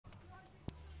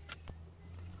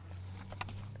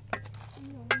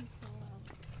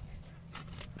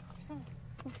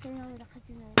شنیده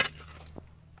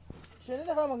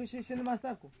خواهم که شنیده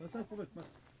مسئله کن مسئله کن بس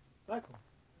کن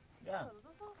یا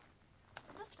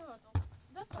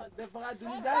ده فقط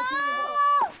دونی در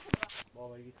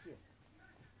بابا یه چیه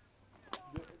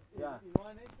یا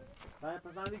من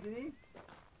پسندی کنی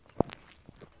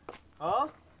ها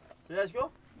پیداش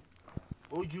کن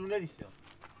او جونه نیست یا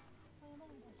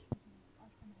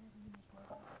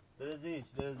درزیش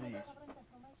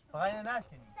فقط اینه نش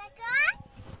کنی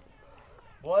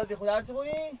والدی خود هرچی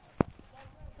کنی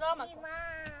سلام علیکم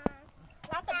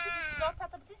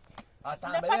ساعت بتیس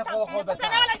تنبلی خود نفس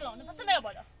نیا نفس نیا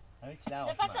بالا هیچ نه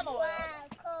نفس نیا بالا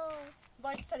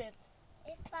باش سرت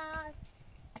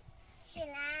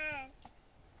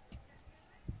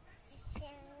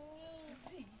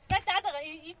سه دقیقه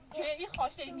این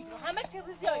خاشته این میگیره همش که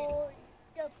ریزی هایی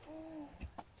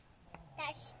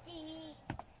دشتی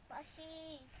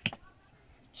باشی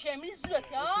چه میری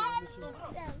زورت یا؟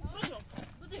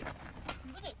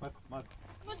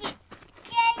 بودی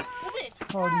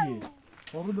کاریه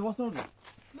بابا لباس نرده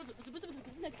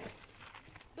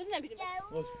بزن نبیریم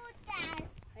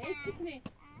هیچی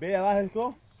بیا اول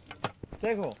کن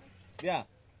سکو بیا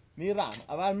میرم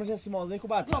اول میشه مازنی کو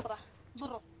بعد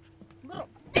برو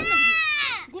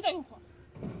گوده کن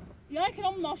یا که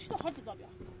نام ماشین خارج بزا بیا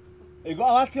ایگو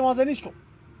اول که مازنیش کن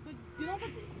بیرون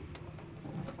بزی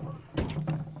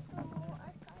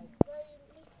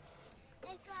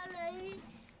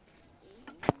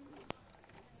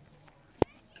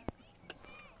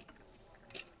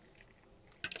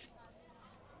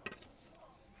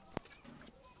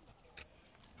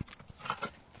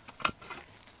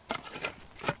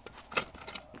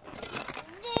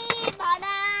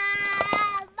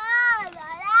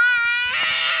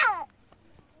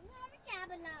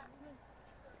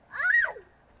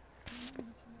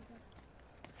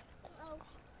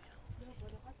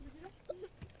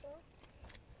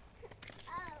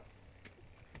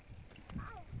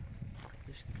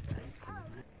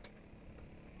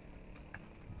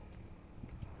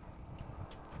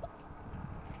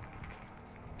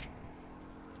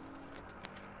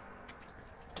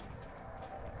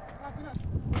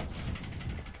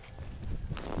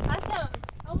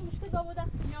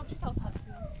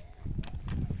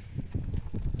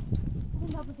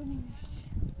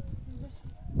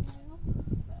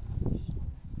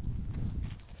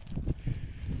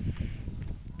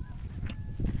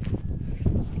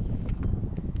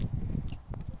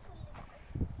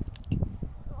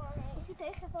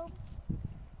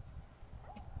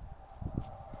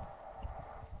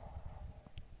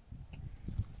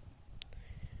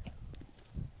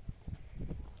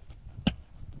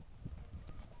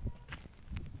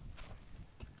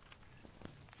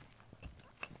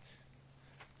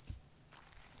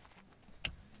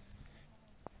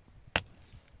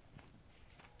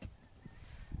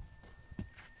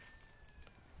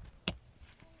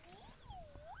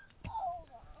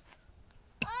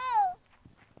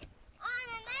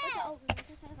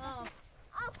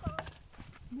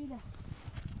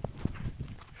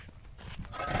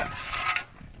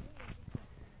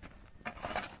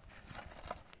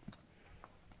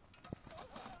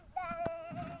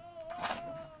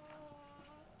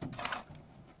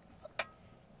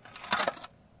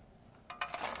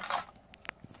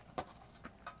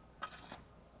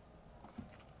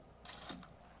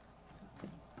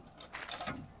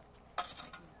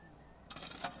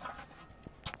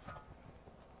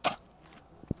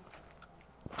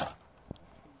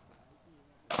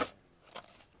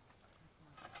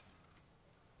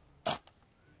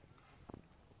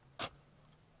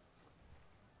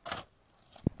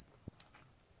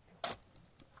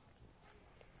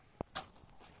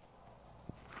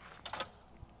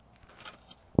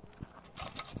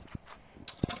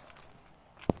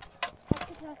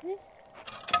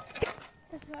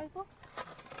تشريعكم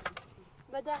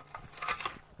بدأ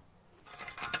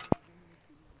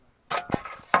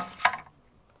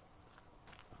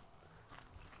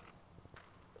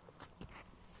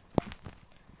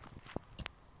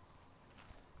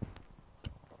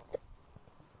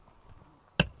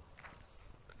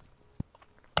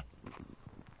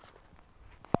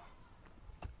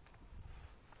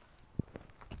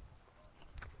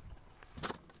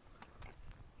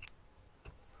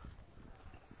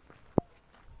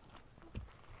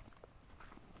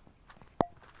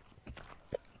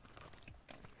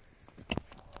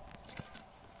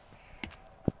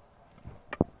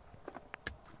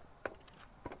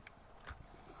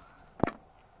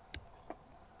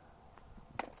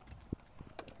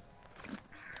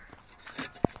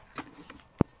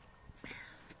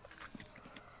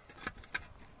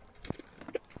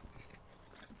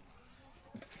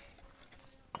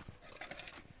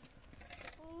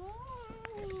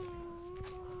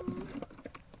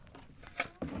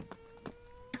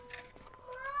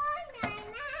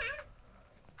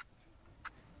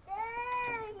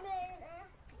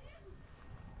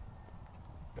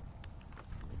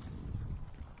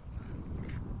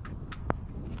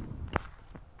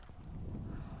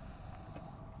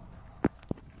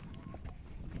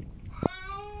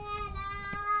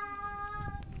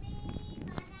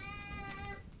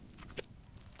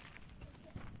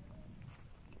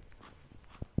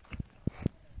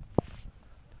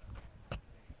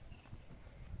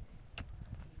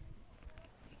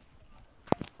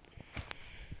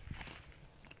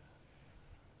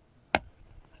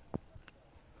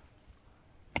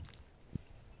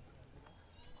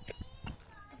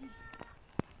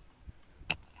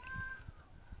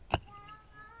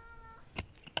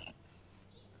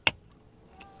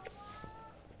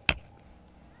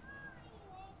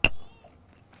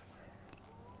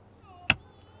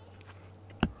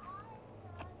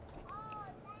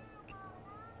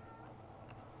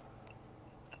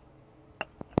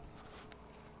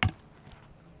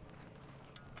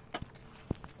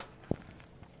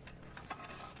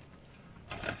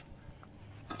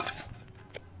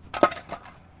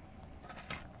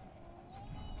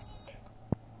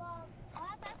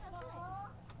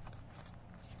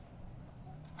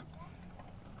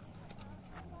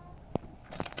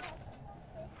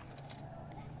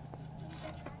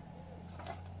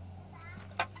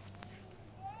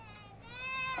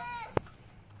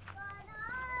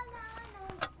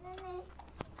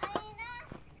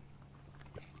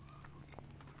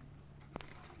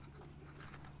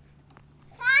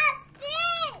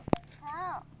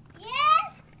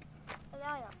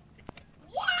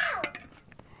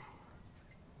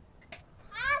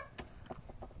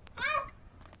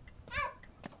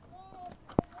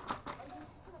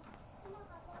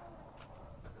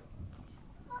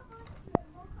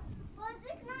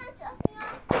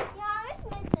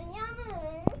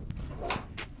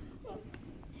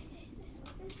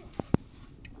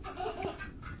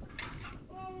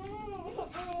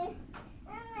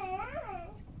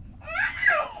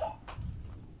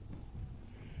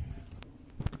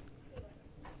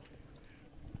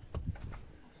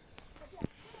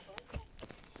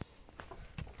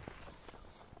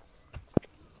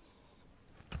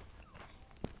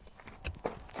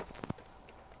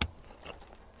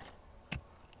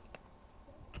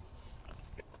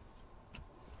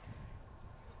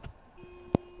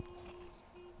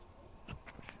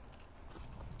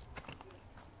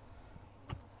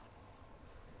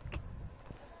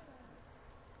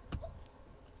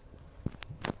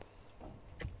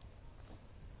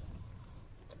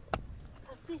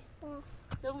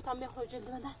bu tam خود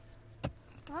جلد من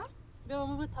ها؟ به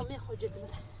عموم تمام خود جلد من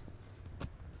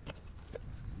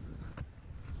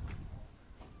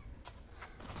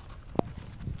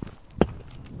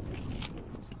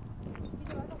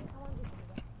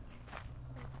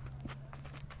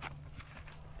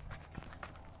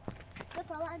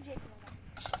طبعا جيت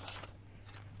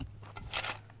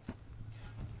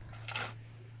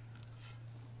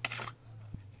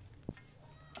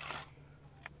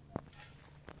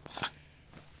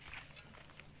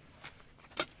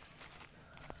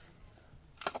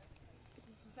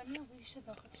زمین ویش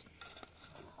داخلش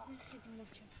خیلی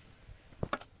مرچه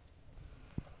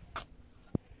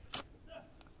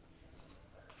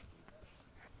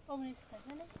عمری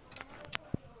استنانه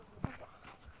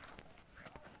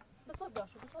بسو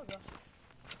بیاشو بسو بیاشو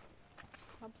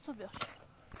براشو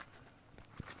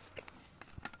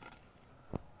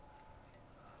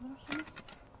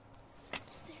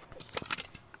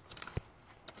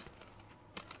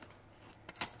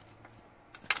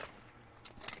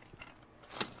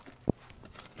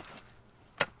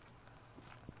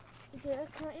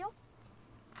Kan jag?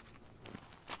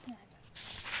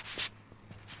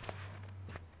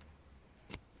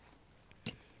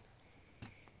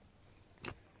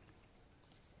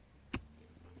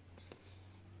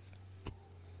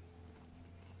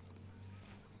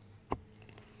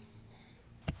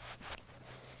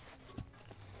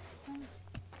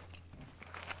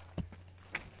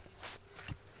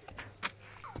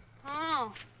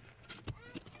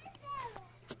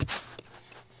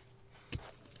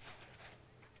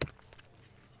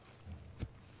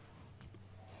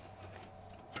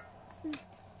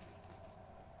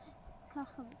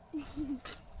 Kalkın.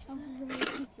 Çok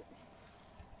güzel.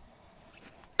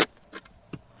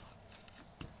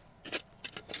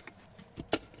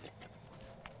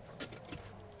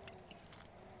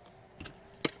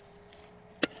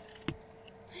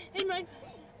 Hey man.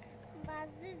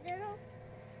 Bazı zero.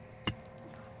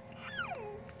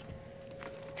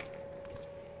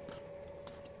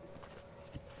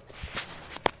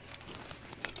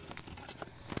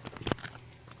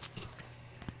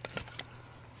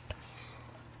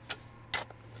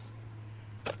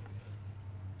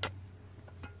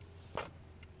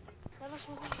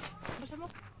 بشمو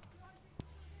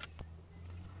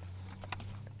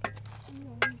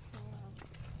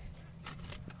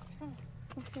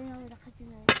Mungkin yang udah kasih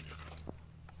saya.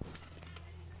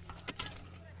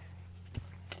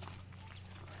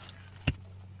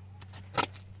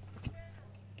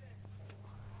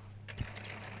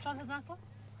 شانت زن کن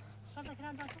شانت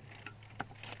کنن زن کن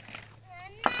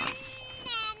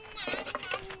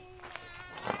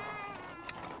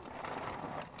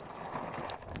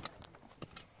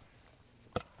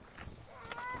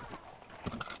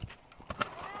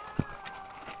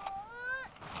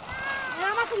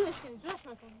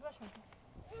جوش کن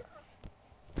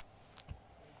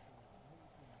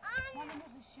مالا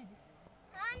نزد شدی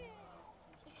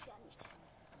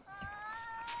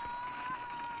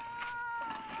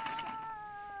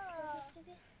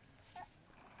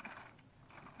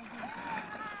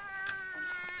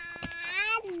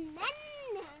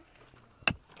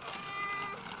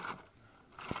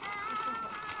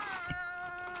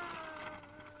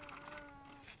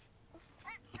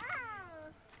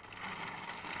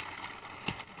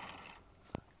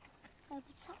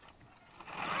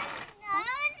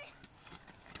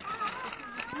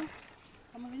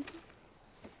Ama verirsin.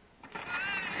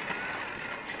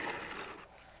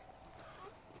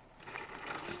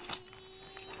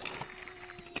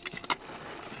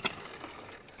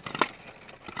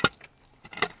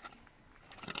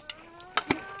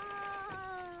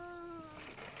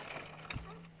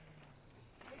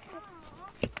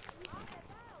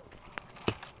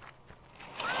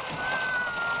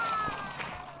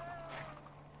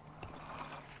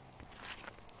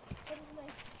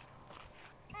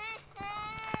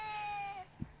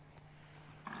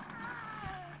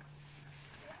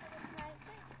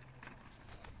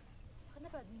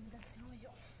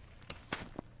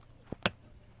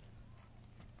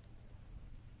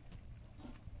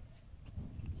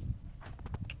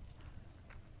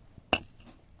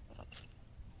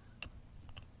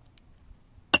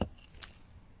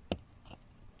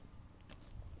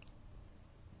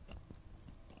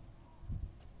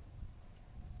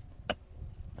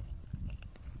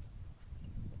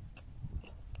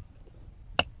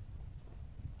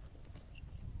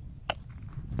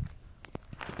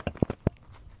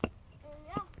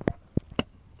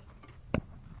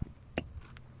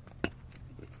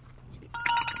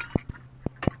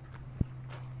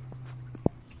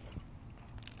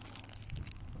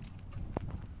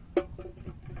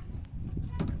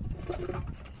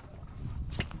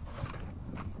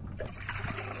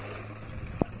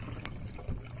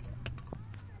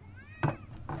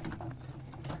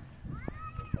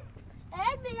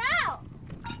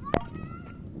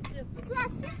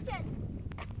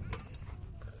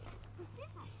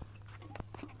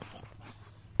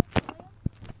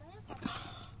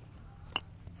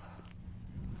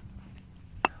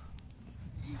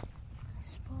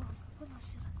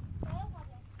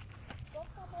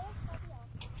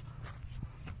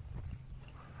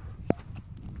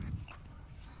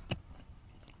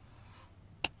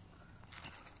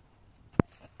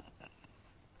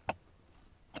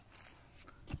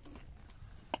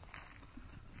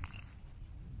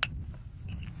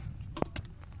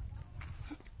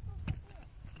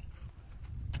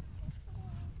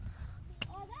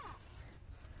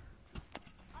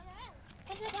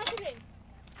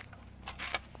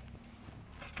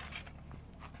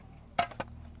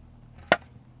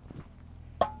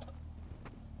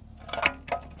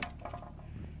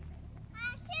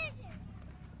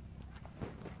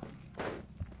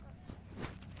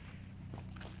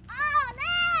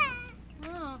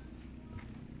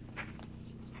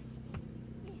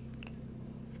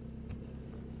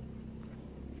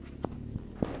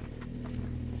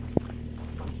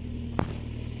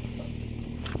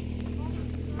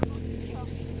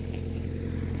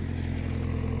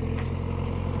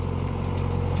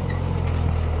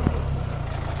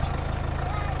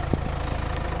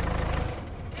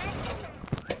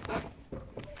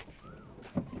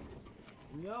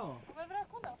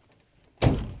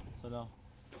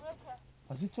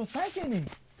 پس تو سکنی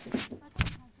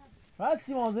بعد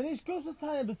سیمانزنیش که تو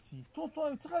سنه بچی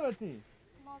تو چه خبرتی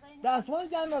دستمان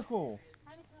جمع کو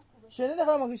شنیده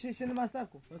خواهم که شنیده مسته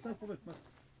کو مسته کو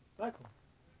بکن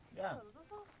یا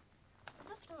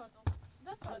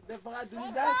ده فقط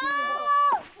دونی در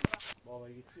کنی بابا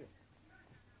یه چیه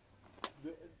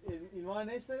این ماه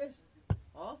نیست درش؟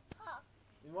 ها؟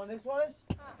 این ماه نیست وارش؟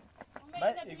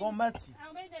 من ایگون مدسی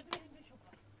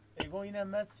ایگون اینم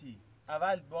مدسی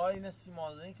اول با این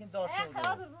سیمانزنی که دار تو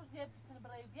خراب روز یه بتونه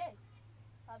برای بیای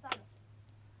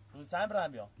روز سهم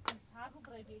برم بیا هر رو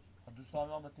برای بیای دوستان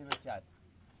ما بطی بسید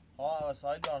ها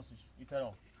وسایل دارسیش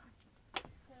ایترام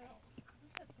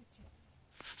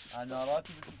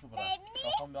اناراتی بسی تو برم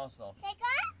بخوام بیان سلام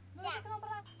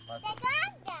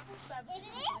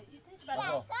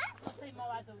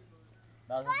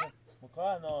سکان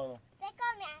مکان نارو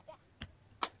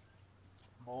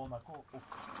بابا مکو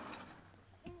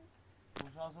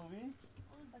خوشان صوبی؟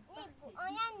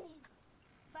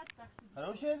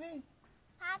 خروشه دی؟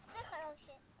 هفته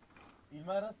خروشه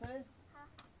ایلمه رسته نیست؟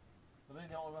 برای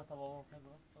دیما بیا تا بابا بخیر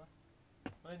برای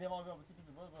برای دیما بیا بسی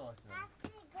پیسی برای باشید هفته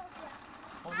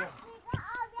گو خب بیا هفته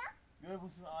آبیا بیا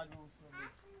بوسیم آل بیا بوسیم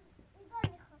هفته اینگو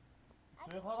میخوام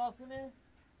چوی خواه راست کنه؟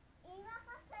 این وقت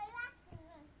خیلی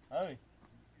وقت اوی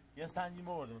یه سنجی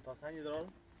بردم تا سنجی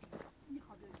دارم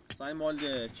سنج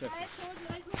مال چفت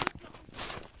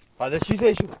بعد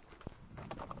چیزه شو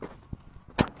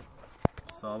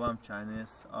صابم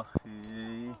چنس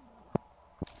آخی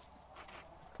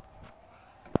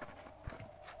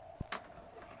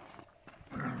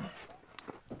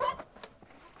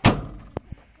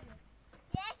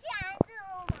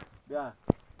بیا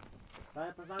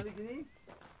سنج پسندی کنی؟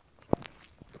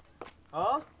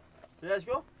 ها؟ دیدش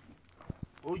کو؟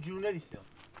 او جونه دیسی ها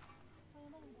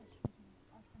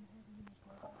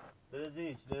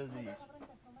درزیش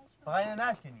فقط اینه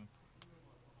نشکنی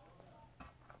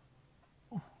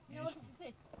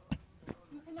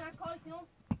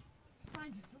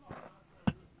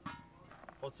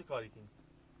خود چه کاری کنی؟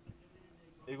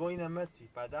 اگه این امتی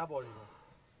بعد 10 بار ایگو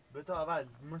به تو اول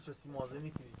منش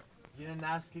سیمازنی کنی یه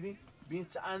نست کنی بین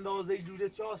چه اندازه دوله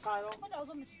چه ها سر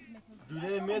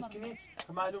دوله مت کنی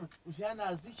که معلومه اون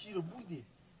نزدیکی رو بودی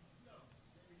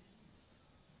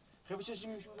خیلی چشی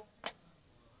میشورو؟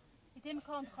 ایتیم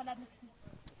کان دخالت نکنی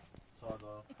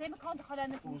سادا ایتیم کان دخالت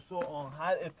نکنی اوسو آن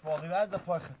هر اتفاقی وزد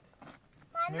پای خط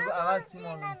من میگو اول نبود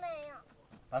سیمازنی زینمه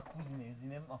ها کوزینه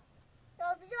زینه آه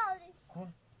تابیز آدیش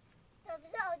کن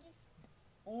تابیز آدیش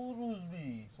او روز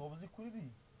بی صبحی کوی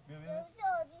بی بیا بیا تابیز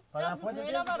آدیش پایان پایان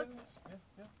لیلا بیا بارو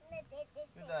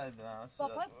بیا بیا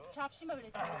بابا چفشی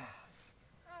مبرسی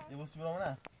یه بوسی برام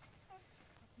نه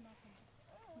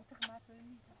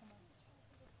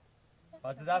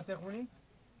بعد درس خونی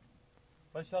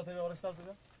باش شات بیا باش شات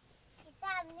بیا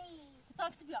کتاب نیست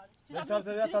کتاب چی بیاری باش شات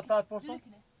بیا تا تا پرسون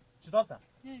کتاب تا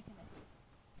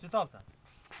کتاب تا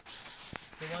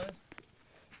تو مال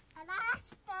الان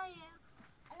هشتایم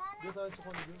بیا تا چه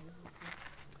خونی بیا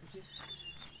بیا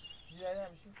بیا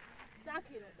نمیشه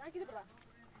زاکی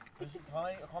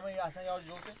برا خامه یه اصلا یاد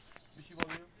جوته بشی با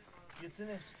بیا یه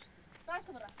سنه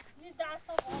زاکی برا می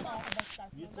درسا والا باشتر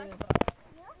یه سنه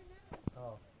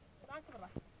ها زاکی برا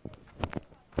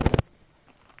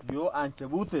یو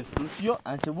انچبوته سوسیو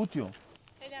انچبوتیو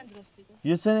خیلی اندرستی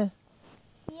یه سنه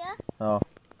بیا ها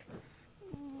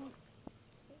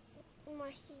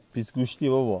ماشین پیس گوشتی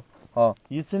بابا ها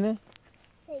یه سنه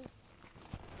سی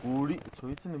قوری چه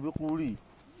یه سنه بیا قوری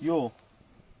یو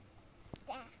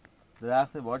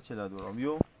درخت بار چلا دورم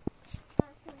یو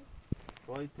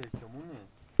وای ترچمونه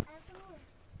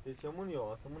ترچمون یا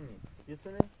آسمونی یه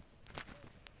سنه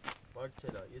بار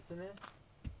چلا یه سنه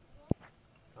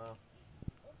ها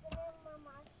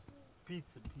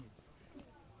پیتس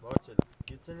بار چلا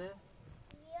یه سنه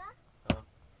ها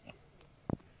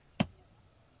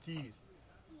تیر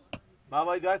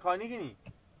بابای دار کانی گینی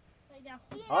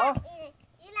ها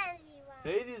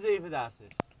خیلی ضعیف درسش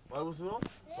وای بسورم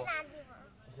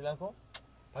چلا کن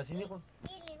پس اینی کن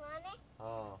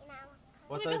ها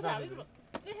با تایی سمت دارم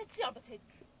چی آبته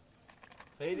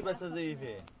خیلی بچه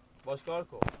ضعیفه باش کار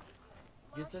کن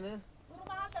یه سنه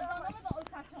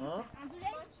ها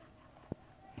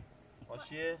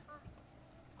باشیه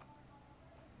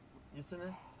یه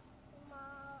سنه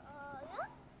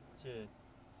چه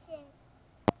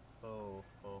اوه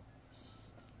اوه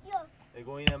اگه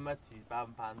اینم متی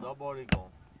پندا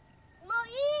باریگم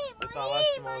مایی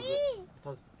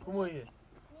کمویه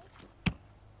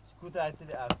کوت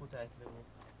ایتلی کوت ایتلی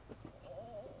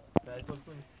تایتل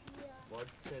کنی بار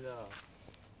چلا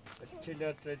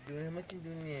چلا تردونه مسی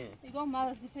دونیه نگاه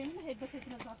ما وظیفه اینه هیبت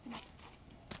کنه زاکی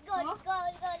گل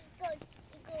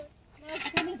نه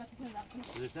چیکار می‌کنی؟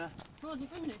 درسته؟ تو چی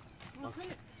می‌کنی؟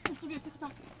 تو بیشتر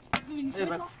کتام. ببینید چه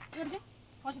می‌سا؟ ببین.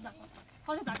 خواهش دارم.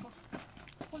 خواهش دارم.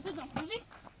 خواهش دارم. بوجی.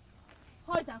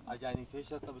 خواهش دارم. اجانی پیش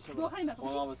تا بشه. دوخنی مکن.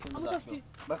 اما داشتی.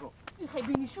 بکن. خیلی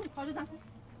بینیشون خواهش دارم.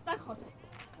 زن خواهش.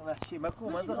 وحشی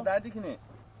بکن مازه دردی کنه.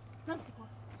 نمیشه کن.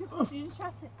 چی خوشی این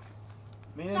شاسه.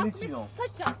 مینه نیچینم.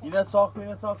 اینا ساخت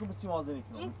بسی مازه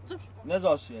نیکنم.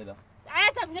 نزاشی اینا.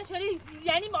 عادت می‌نه شلی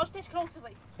یعنی ماشتش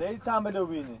کروسری. خیلی تنبلو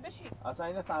بینه. بشی. اصلا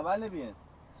اینا تنبل نبینه.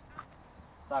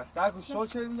 ساک شو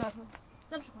چه می‌کنی؟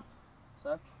 نمیشه کن.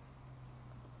 ساک.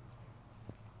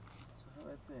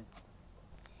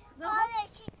 آره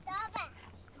چی دابه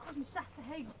خب این شخص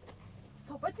هی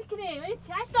صحبت کنه ولی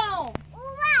تیاش دارم اوما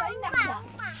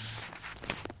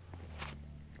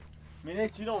مینه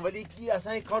چینم ولی کی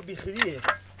اصلا این کار بیخیریه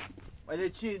ولی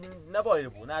چی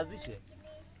نباید بود نزدیکه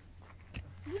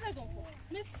نگاه کن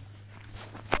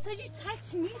سجی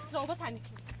تاتی نیست رابط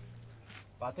نیکی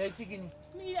باتری چی کنی؟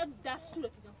 میرم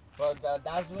دستورت میدم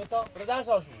دستورت تا؟ برای دست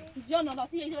هاشون زیان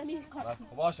نالاتی یه دیگه میری کار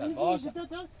باشه برو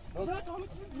تو همه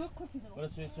چیز برو کن تیزه برو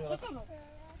توی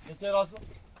یه راست کن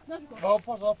نشکن برو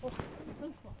پاس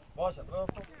نشکن باشه برو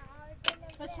پاس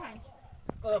بشنگ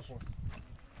برو پاس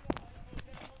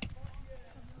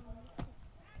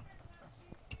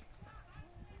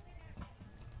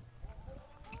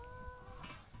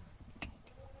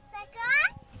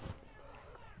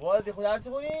وادي خد عرسي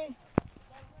خوني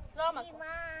سلامت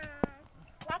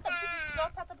ساعت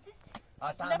بتیس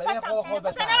تعملي خود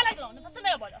نفس نه بالا نفس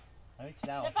نه بالا هیچ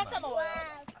نه نفس نه بالا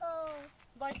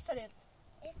وای سلام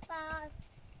اپاس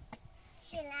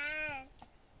شلان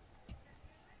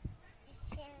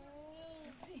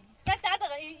سه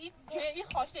دقیقه این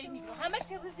خواسته این میگو همش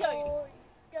چه ریزیایی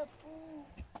دبو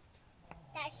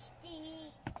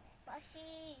دشتی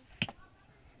باشی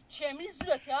چه میری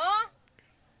زورت ها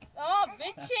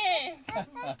بچه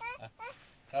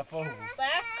خفاو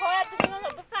باید کار بزنم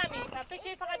بفهمی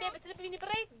بچه فقط بیا بتونه ببینی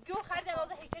برای جو خرید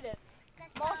نازه هیکلت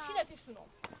ماشینتی سونم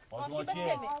ماشین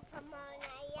بسیلمه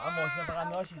ماشین فقط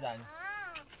ناشی زنی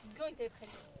جو انتهی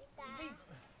بخیلی زی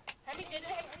همین جده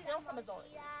همین زی زنم سمزاره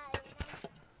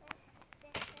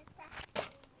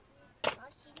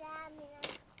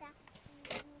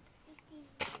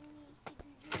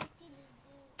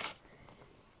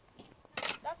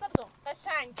دست بدم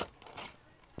قشنگ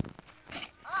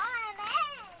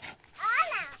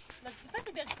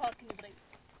لطفاً بیاد کار کنی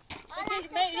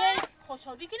برای من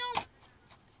خوشحالی کنم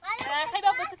خیلی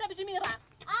با بچه تا بجی میرم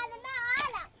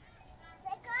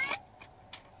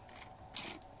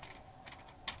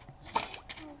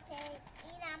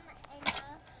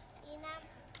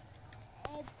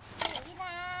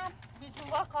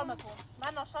بیجون کار مکن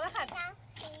من ناشتا نخوردم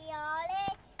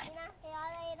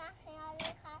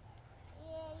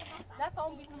دست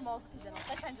اون بیجون ماست میزنم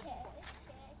قشنگ بشون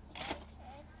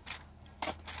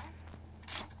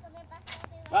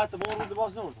بعد تمام رو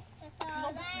باز نورد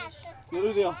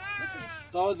نورد یا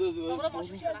تا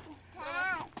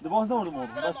باز نورد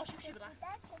مورد بس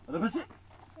انا بس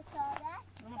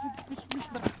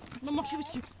ما ماشي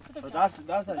بشي درس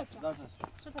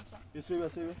يسوي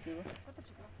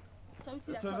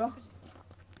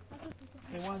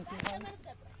حيوان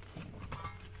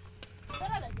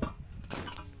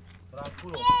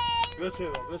برانكولو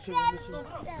يسوي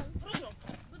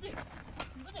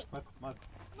ماك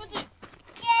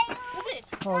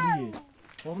هادي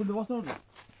ورد باز نورد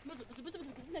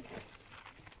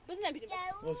بزن بیریم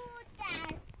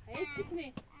هی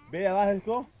چیکنی بیا اول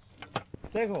کو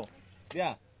سیکو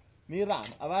بیا میرم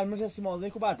اول میشه سیمازه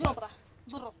کو بعد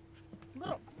برو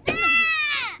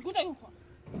گوجه کن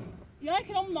یا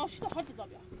که اون ماشین خاطر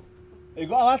زابیا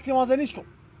ایگو اول سیمازه نیش کن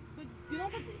بیرون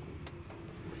بزی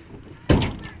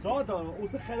ساعتان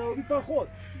اوس خرابی پا خود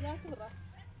یا تو برا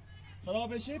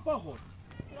خراب بشه پا خود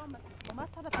سلامت ما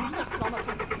سر پنیر سلامت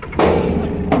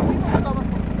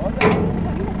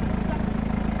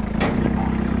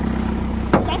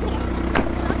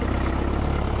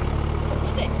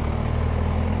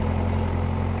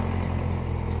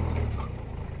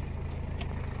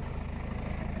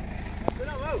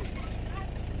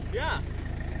بیا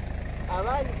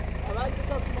اول که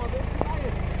تا سیمازه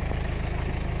نگه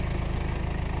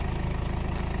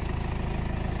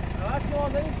اول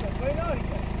سیمازه نیش کن باید ناری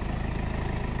کن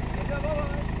اینجا بابا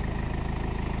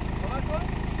اول کن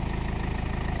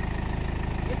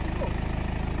یکی کن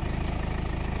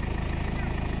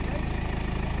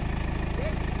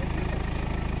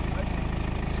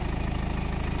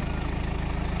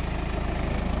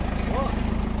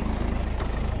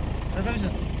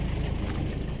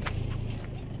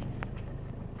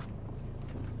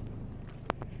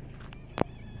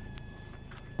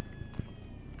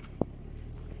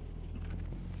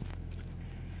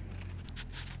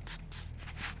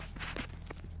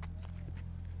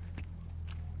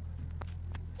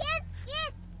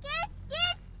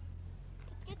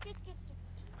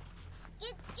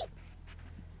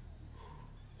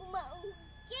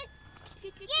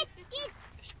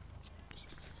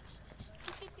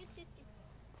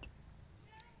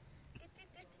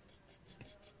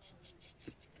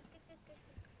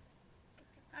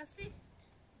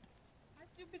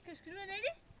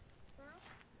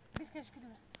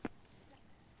مشكلة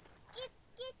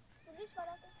Git. Polis var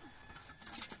orada.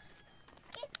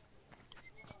 Git.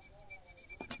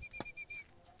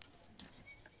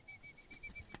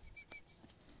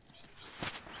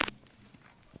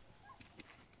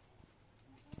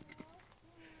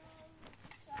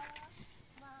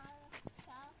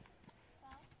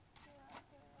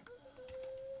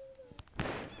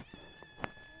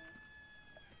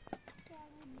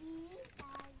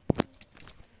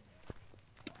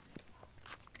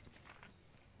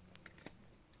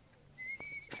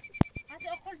 هاتي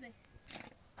أخر زي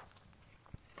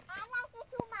Ana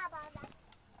kitu mabada.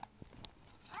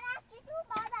 Ana kitu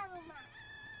bada rumah.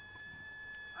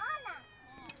 Ana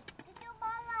kitu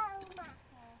bada rumah.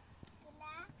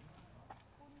 Gila.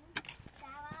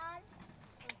 Sawan.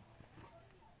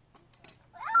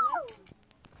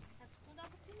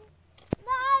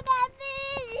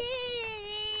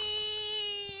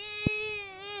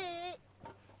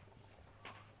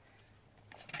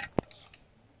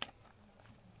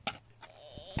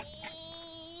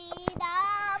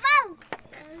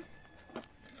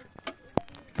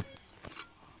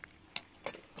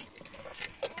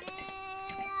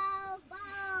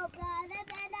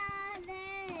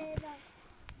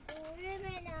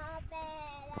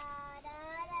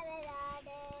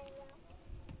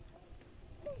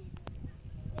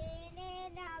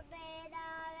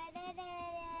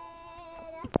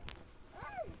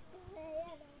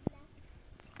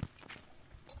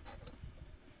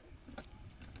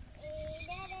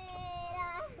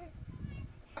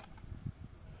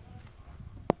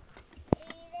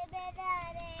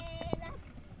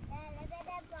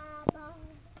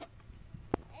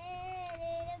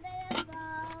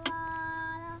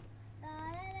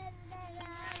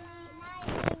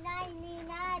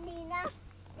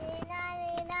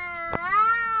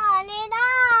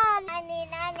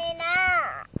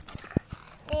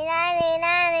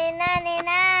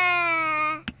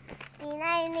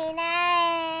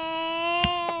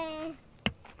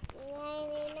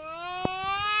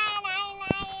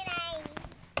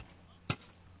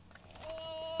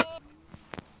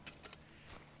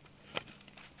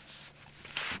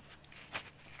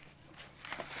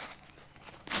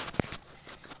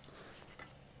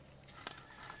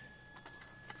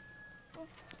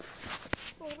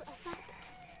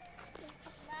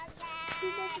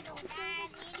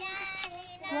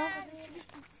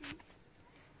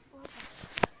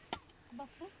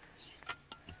 بس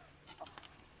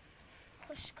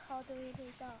خوش کادوی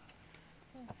لیدا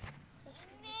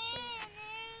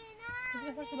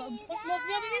سيزي خوش تبقى خوش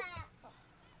موزية بيبي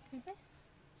سيزي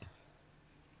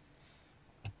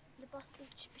لباس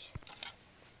چی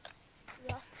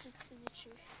راست چی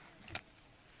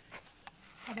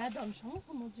بعد مش هم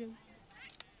موزية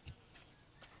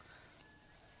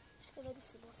مشکل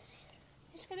بیسی باسی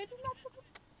ايش كده دول لا تشوفوا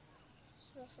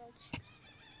شو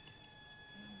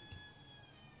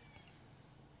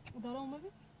ودارهم ما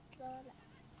بي لا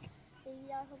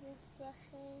إياه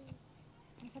بالسخين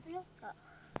خطية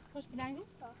خوش بلانجو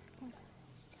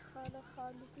خانه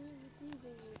خالدی ودی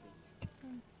بگیری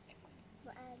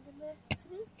معلم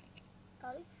تبی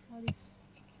قالی هذه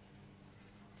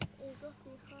ای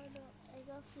گفتی خانه ای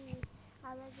گفتی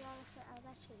اول جارخ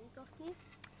اول شدی گفتی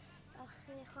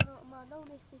آخه خانه ما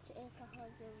نونستی که امتحان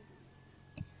بودی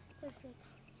ترسید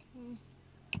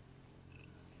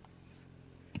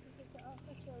که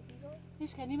آخه شدی رو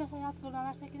ايش كان مثلا يعطوا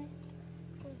لنا ساكنة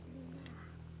گزینه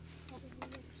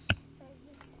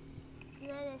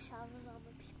دیوار شعب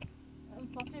نامه بی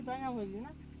الفقري باين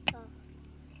أولنا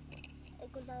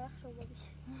اقول لا يخشوا بي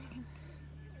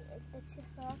بتشي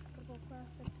سواك بالبوكوان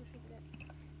سبتو شبلا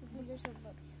زيزة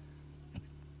شبلا بي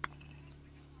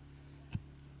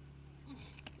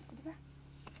بس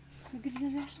نقدر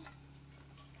نروح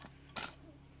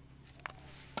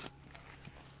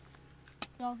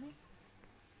رازي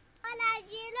أنا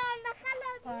جيلون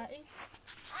دخلت طائي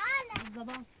أنا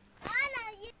الزبان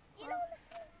جيلون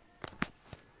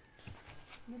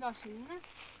بلا شيء نه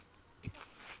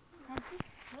هستی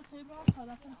رو توی برام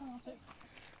خدا کنم توی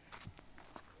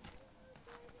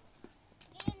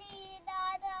گیلی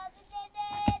دادا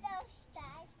بده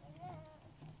داشتش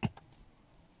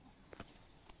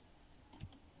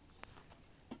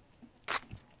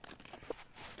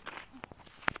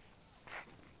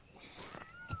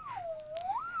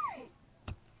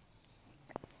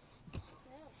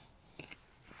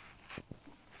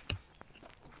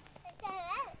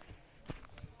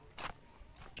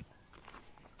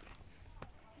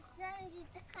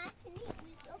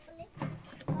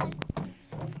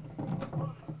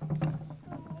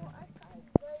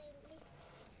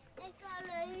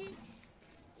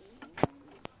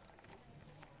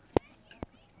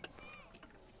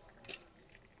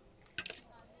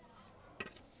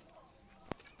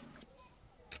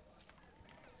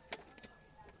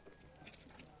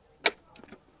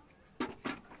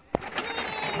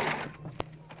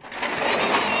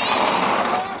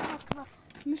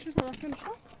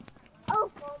میشو؟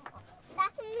 او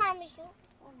دستم نمیشو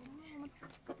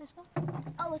کتش کن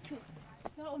او تو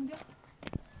بیا اون بیا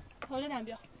حالا نم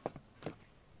بیا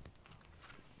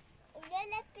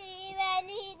دلپی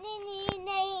ولی نی نی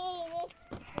نی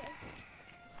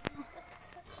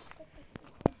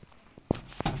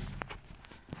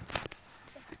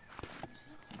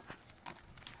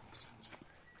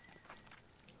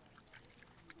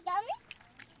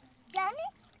گمی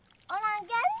آنان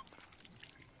گمی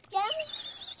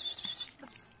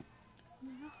بس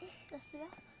دستی بر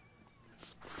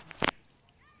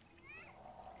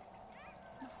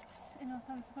بس اینو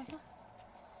تمیز بکن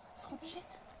بس خوب شید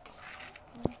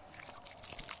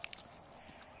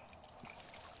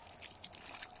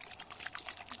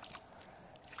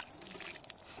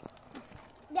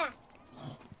بیا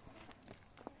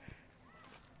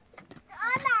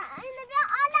آلا اینو بیا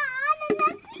آلا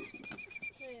نسی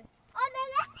آلا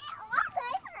نسی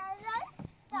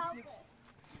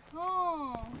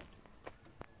ها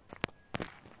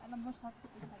الان باش ساعت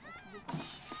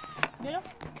برو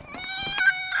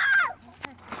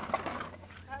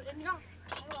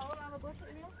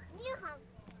اینجا میخوام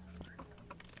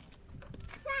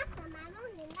سخت منو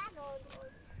نمیدونم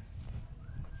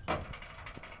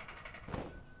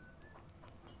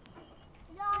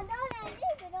لالا ندی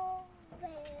برو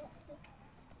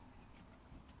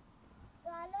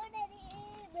لالا ندی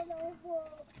برو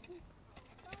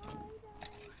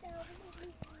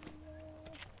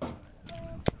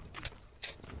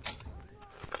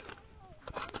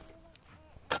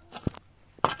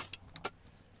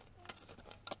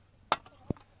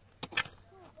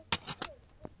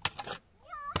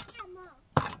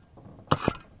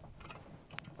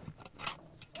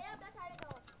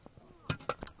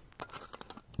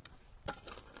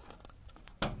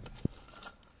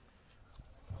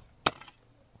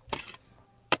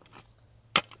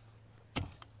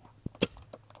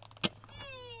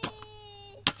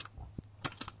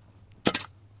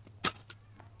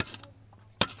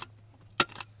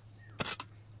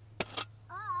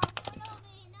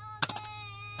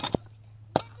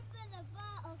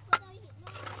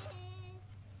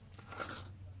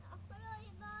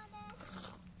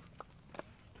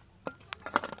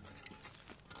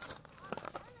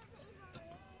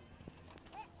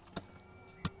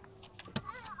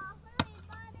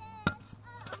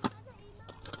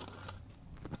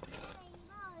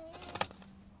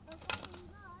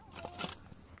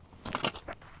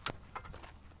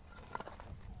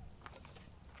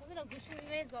گوشی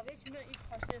میز باید چی این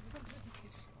پاشته بزن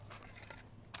بزنش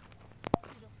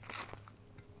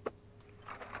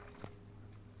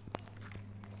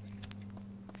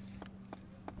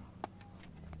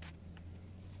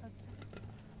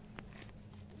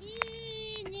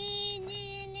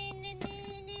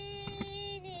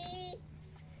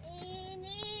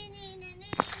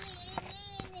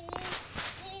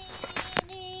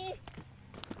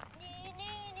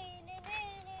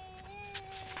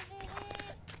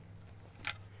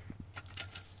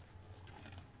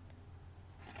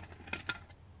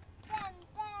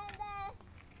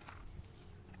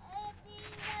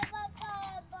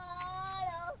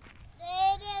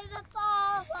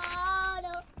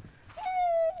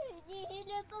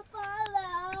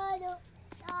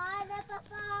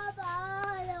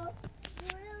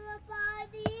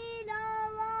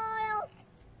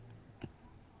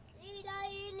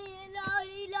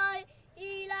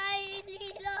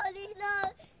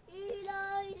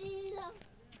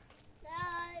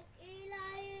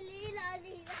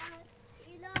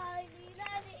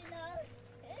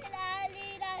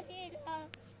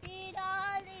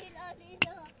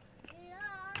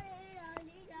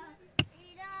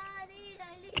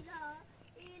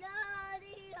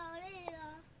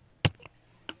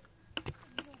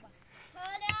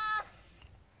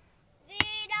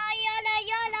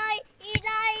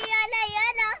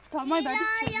مای بعدی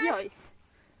چه بیای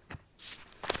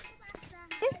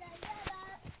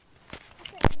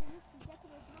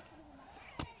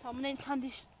تامون این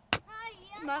چندیش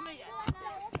نه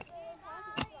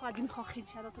بعدی میخواه خیلی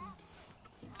شرات بود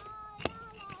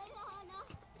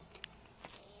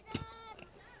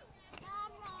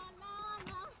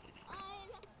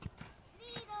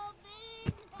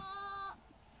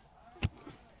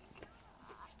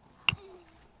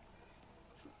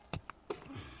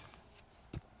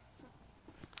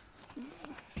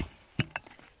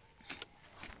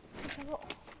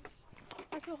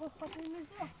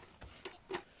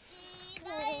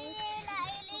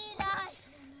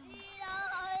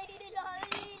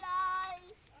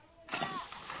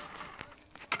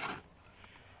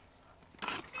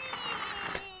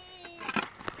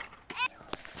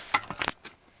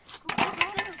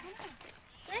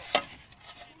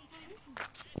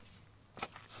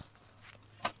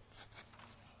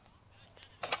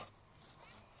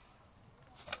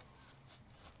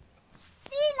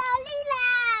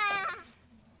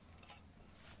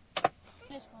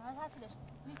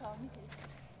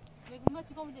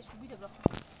میدهش که بیده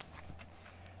برخون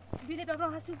بیده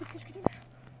برخون هستی و بکش کدیم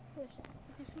باشه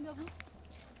بکش کدیم برخون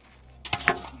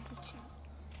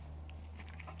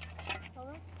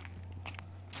tamam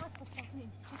هسته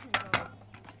ساکنیم چه کنیم برخون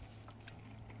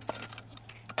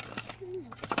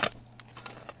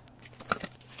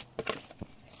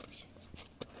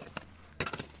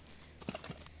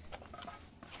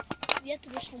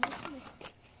Dietro lo sono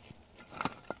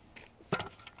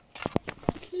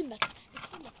filmek.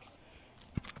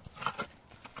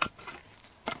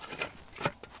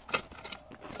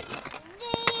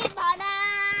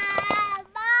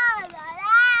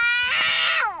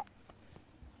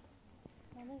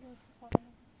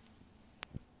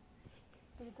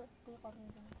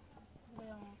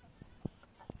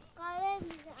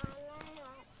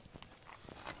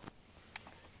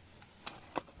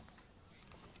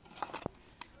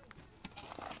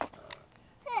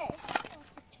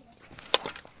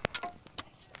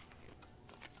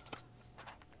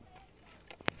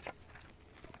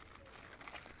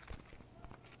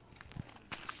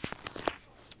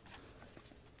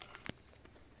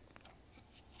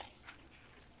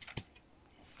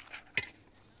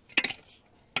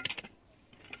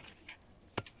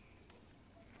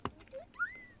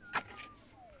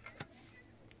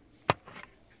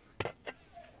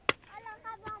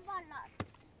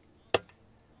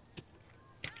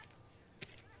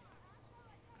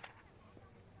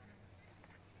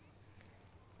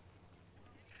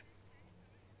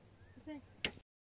 Sim.